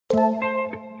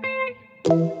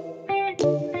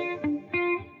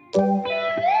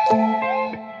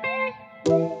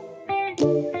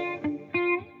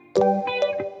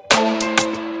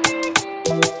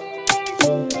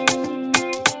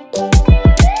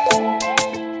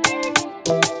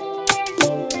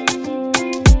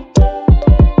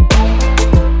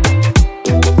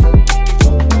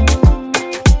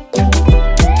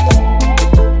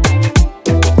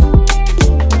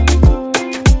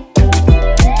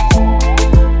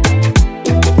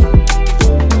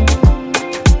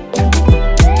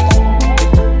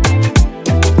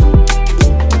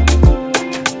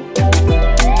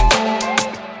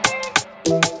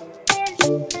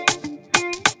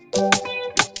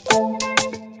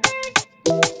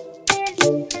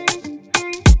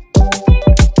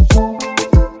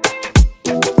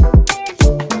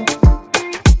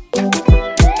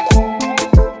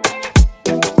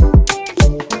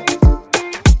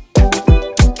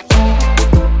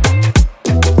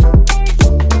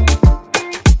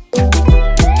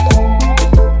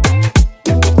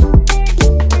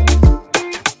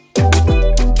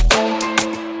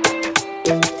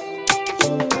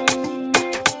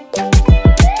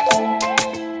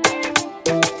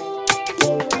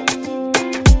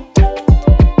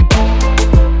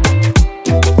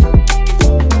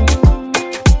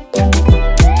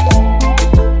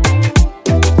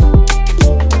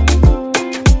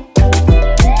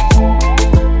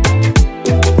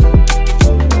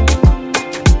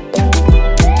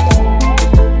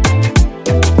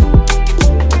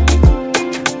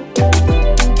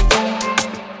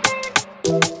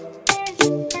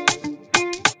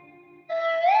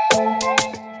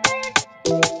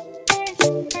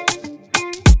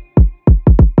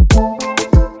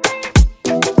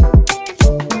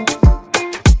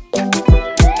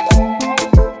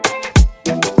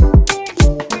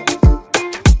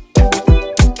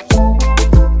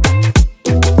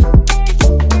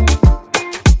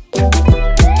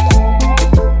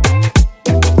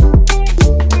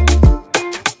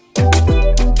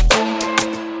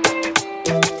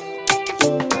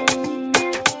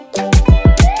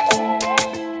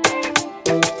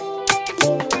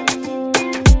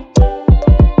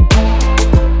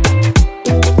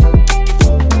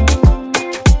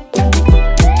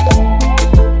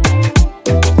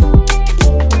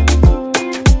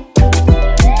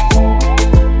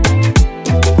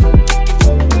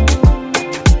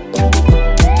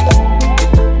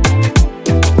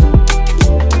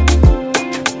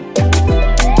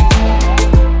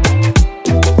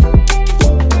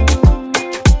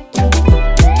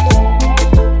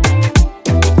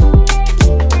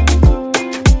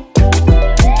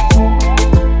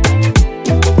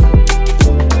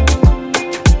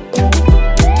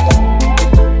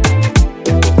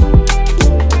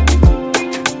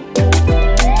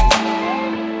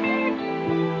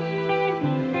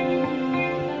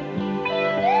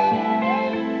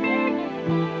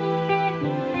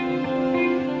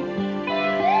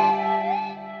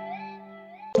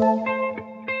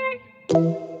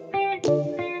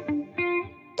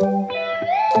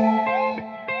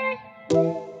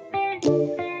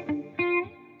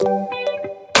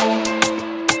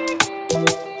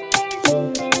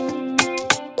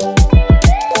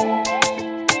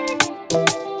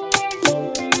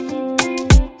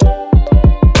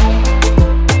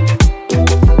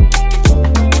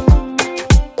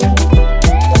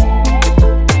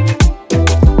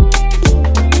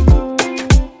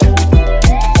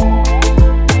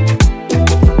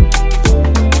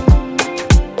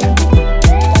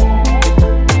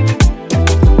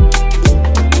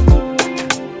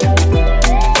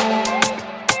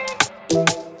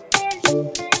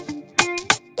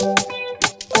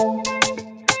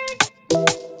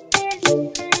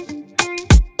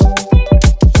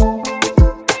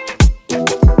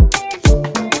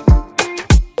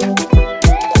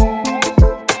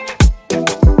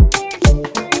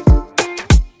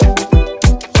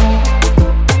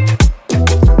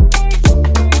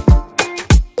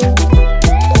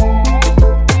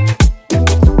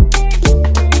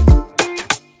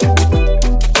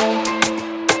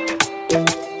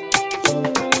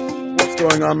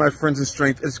going on, my friends in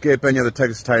strength? It's Gabe Benya, the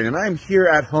Texas Titan, and I am here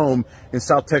at home in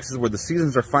South Texas where the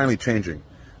seasons are finally changing.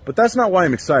 But that's not why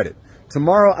I'm excited.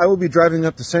 Tomorrow, I will be driving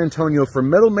up to San Antonio for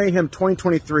Metal Mayhem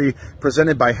 2023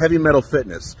 presented by Heavy Metal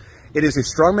Fitness. It is a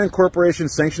Strongman Corporation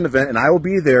sanctioned event, and I will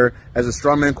be there as a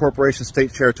Strongman Corporation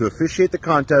state chair to officiate the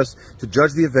contest, to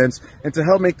judge the events, and to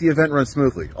help make the event run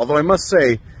smoothly. Although I must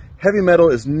say, Heavy Metal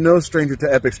is no stranger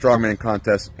to epic Strongman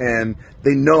contests, and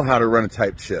they know how to run a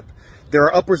tight ship. There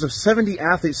are upwards of 70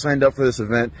 athletes signed up for this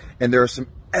event, and there are some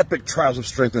epic trials of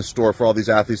strength in store for all these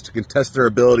athletes to contest their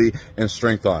ability and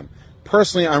strength on.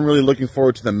 Personally, I'm really looking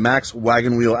forward to the max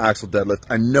wagon wheel axle deadlift.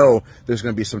 I know there's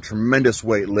going to be some tremendous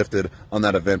weight lifted on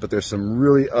that event, but there's some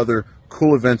really other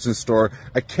cool events in store.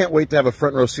 I can't wait to have a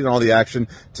front row seat on all the action,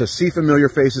 to see familiar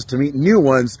faces, to meet new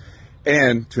ones,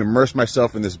 and to immerse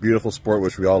myself in this beautiful sport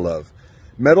which we all love.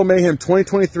 Metal Mayhem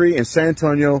 2023 in San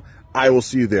Antonio. I will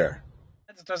see you there.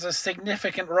 There's a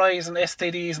significant rise in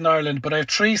STDs in Ireland, but I have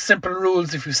 3 simple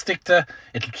rules if you stick to,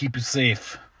 it'll keep you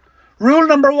safe. Rule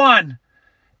number 1.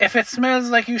 If it smells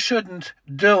like you shouldn't,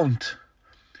 don't.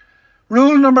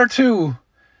 Rule number 2.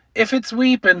 If it's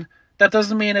weeping, that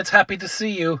doesn't mean it's happy to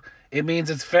see you. It means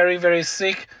it's very, very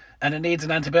sick and it needs an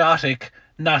antibiotic,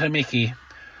 not a Mickey.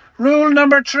 Rule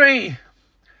number 3.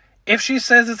 If she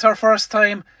says it's her first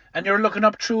time and you're looking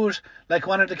up through it like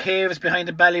one of the caves behind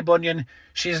the Ballybunion,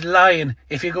 she's lying.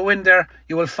 If you go in there,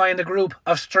 you will find a group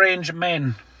of strange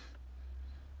men.